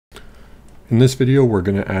In this video, we're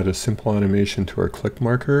going to add a simple animation to our click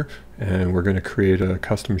marker, and we're going to create a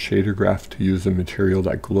custom shader graph to use a material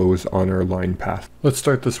that glows on our line path. Let's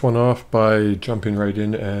start this one off by jumping right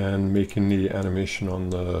in and making the animation on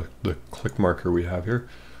the click marker we have here.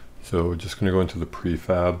 So just going to go into the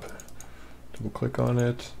prefab, double click on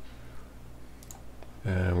it,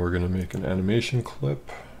 and we're going to make an animation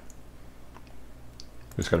clip.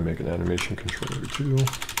 Just got to make an animation controller too.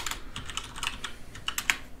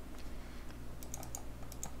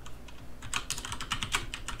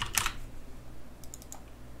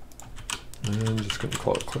 And just going to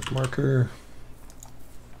call it click marker.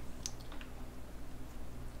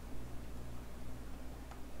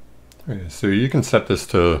 Okay, so you can set this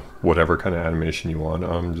to whatever kind of animation you want.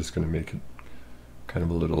 I'm just going to make it kind of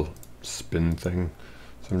a little spin thing.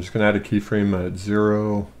 So I'm just going to add a keyframe at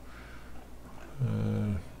 0.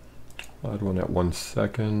 I'll add one at 1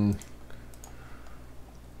 second.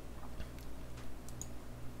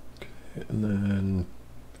 Okay, and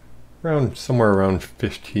then somewhere around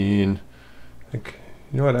 15. I think,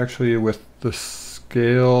 you know what, actually with the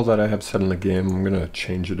scale that I have set in the game, I'm going to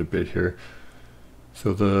change it a bit here.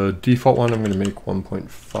 So the default one I'm going to make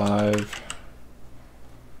 1.5.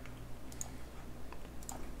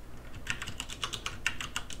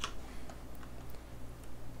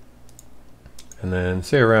 And then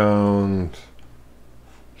say around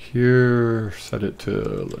here, set it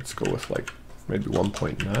to, let's go with like maybe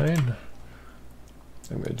 1.9. I'm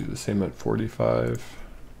going to do the same at 45.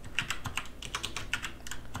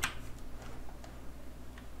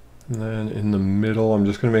 And then in the middle, I'm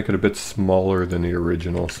just going to make it a bit smaller than the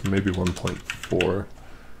original, so maybe 1.4.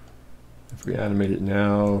 If we animate it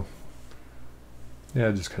now, yeah,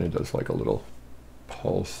 it just kind of does like a little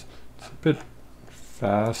pulse. It's a bit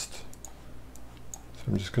fast, so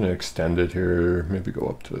I'm just going to extend it here, maybe go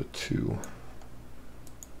up to 2.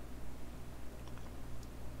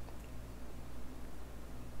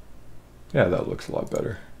 Yeah, that looks a lot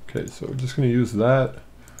better. Okay, so we're just going to use that.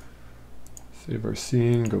 Save our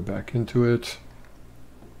scene, go back into it.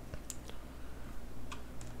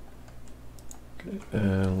 Okay,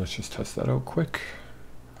 and let's just test that out quick.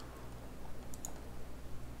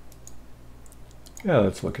 Yeah,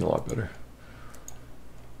 that's looking a lot better.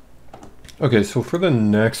 Okay, so for the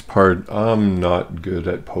next part, I'm not good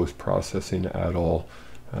at post-processing at all.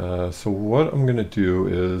 So what I'm going to do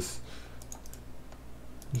is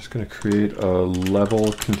I'm just going to create a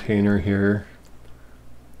level container here.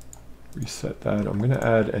 Reset that. I'm going to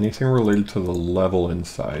add anything related to the level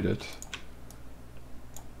inside it.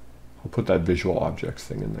 I'll put that visual objects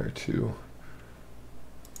thing in there too.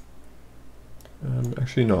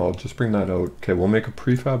 Actually, no, I'll just bring that out. Okay, we'll make a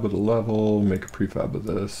prefab of the level, make a prefab of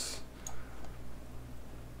this.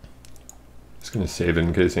 Just going to save it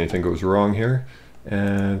in case anything goes wrong here.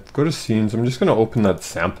 And go to scenes. I'm just going to open that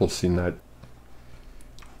sample scene.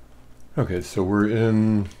 Okay, so we're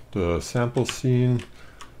in the sample scene.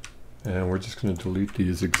 And we're just going to delete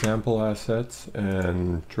these example assets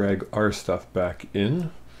and drag our stuff back in.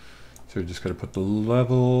 So we just got to put the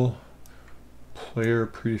level, player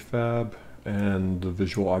prefab, and the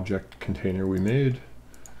visual object container we made.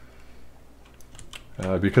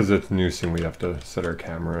 Because it's a new scene, we have to set our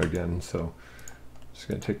camera again. So just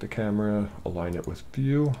going to take the camera, align it with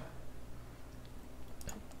view.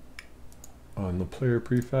 On the player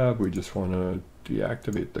prefab, we just want to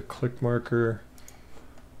deactivate the click marker.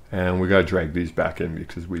 And we got to drag these back in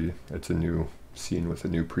because it's a new scene with a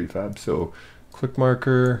new prefab. So click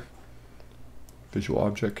marker, visual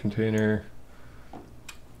object container.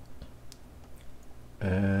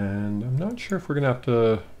 And I'm not sure if we're going to have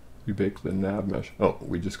to rebake the nav mesh. Oh,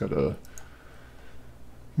 we just got to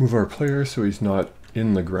move our player so he's not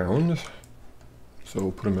in the ground. So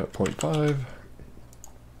we'll put him at 0.5.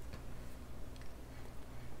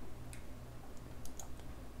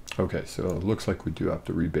 Okay, so it looks like we do have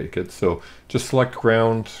to rebake it. So just select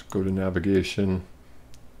ground, go to navigation,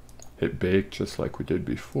 hit bake just like we did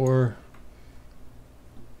before.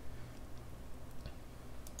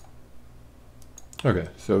 Okay,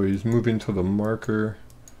 so he's moving to the marker.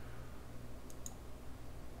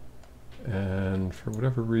 And for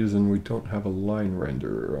whatever reason, we don't have a line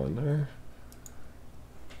renderer on there.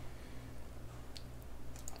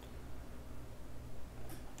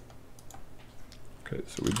 Okay,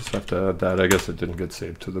 so we just have to add that. I guess it didn't get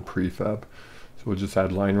saved to the prefab. So we'll just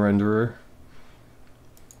add line renderer.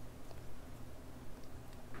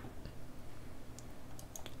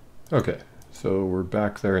 Okay, so we're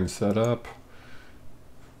back there and set up.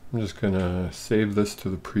 I'm just going to save this to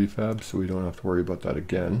the prefab so we don't have to worry about that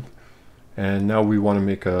again. And now we want to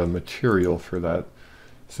make a material for that.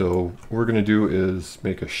 So what we're going to do is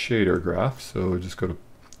make a shader graph. So just go to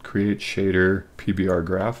create shader PBR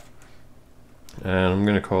graph, and I'm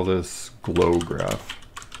going to call this glow graph.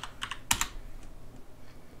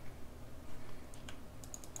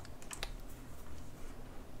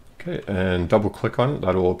 Okay, and double click on it.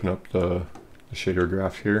 That'll open up the shader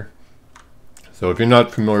graph here. So if you're not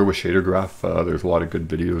familiar with shader graph, there's a lot of good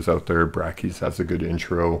videos out there. Brackeys has a good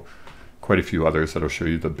intro, quite a few others that'll show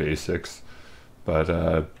you the basics.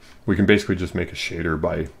 But we can basically just make a shader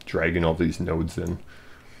by dragging all these nodes in.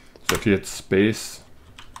 So if you hit space,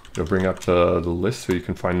 it'll bring up the list so you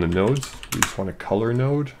can find the nodes. We just want a color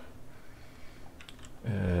node.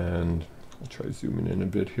 And I'll try zooming in a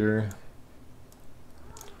bit here.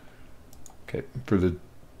 Okay, for the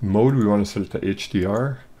mode, we want to set it to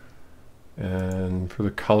HDR. And for the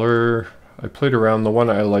color, I played around. The one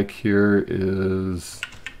I like here is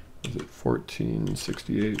it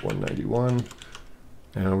 1468, 191.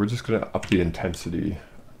 And we're just going to up the intensity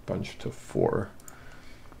a bunch to 4.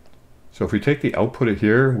 So if we take the output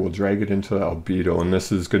here, we'll drag it into the albedo, and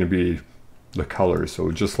this is going to be the color.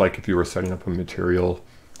 So just like if you were setting up a material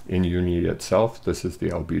in Unity itself, this is the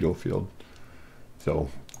albedo field. So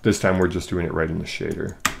this time we're just doing it right in the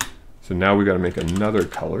shader. So now we got to make another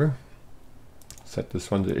color. Set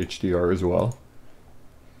this one to HDR as well.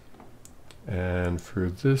 And for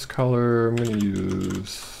this color, I'm going to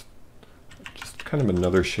use just kind of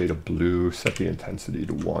another shade of blue. Set the intensity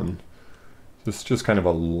to 1. This is just kind of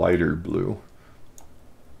a lighter blue.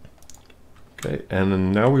 Okay, and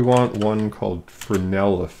then now we want one called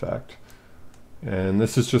Fresnel effect. And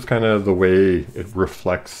this is just kind of the way it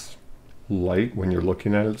reflects light when you're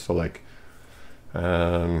looking at it. So like,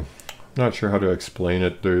 I'm not sure how to explain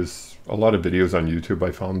it. There's a lot of videos on YouTube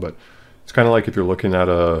I found, but it's kind of like if you're looking at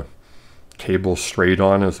a table straight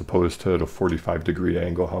on as opposed to at a 45-degree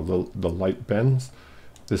angle, how the light bends.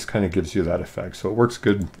 This kind of gives you that effect. So it works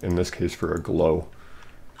good in this case for a glow.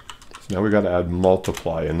 So now we got to add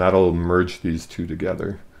multiply, and that'll merge these two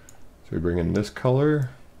together. So we bring in this color,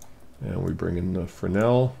 and we bring in the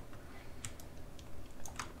Fresnel.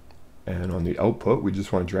 And on the output, we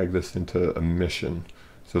just want to drag this into emission.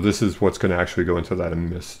 So this is what's going to actually go into that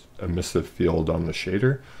emissive field on the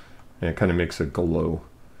shader, and it kind of makes a glow.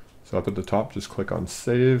 So up at the top, just click on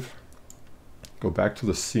save, go back to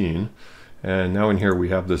the scene, and now in here we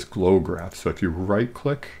have this glow graph. So if you right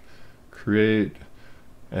click, create,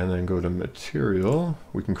 and then go to material,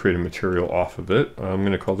 we can create a material off of it. I'm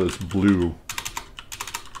going to call this blue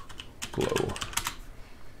glow.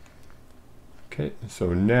 Okay,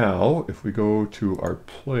 so now if we go to our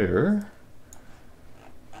player,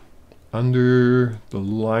 under the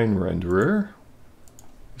line renderer,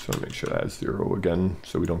 just want to make sure that has 0 again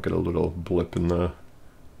so we don't get a little blip in the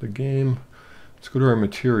game. Let's go to our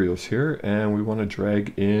materials here, and we want to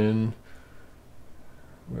drag in,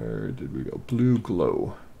 where did we go? Blue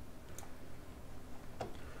glow.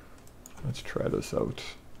 Let's try this out.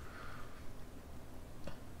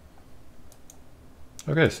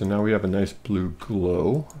 Okay, so now we have a nice blue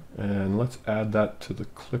glow, and let's add that to the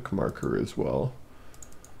click marker as well.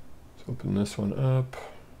 Let's open this one up,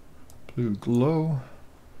 blue glow.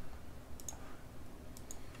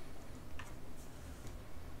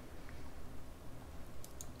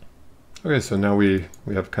 Okay, so now we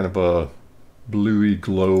have kind of a bluey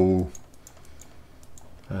glow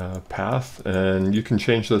path, and you can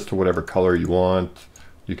change this to whatever color you want.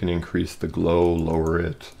 You can increase the glow, lower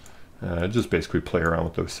it, just basically play around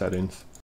with those settings.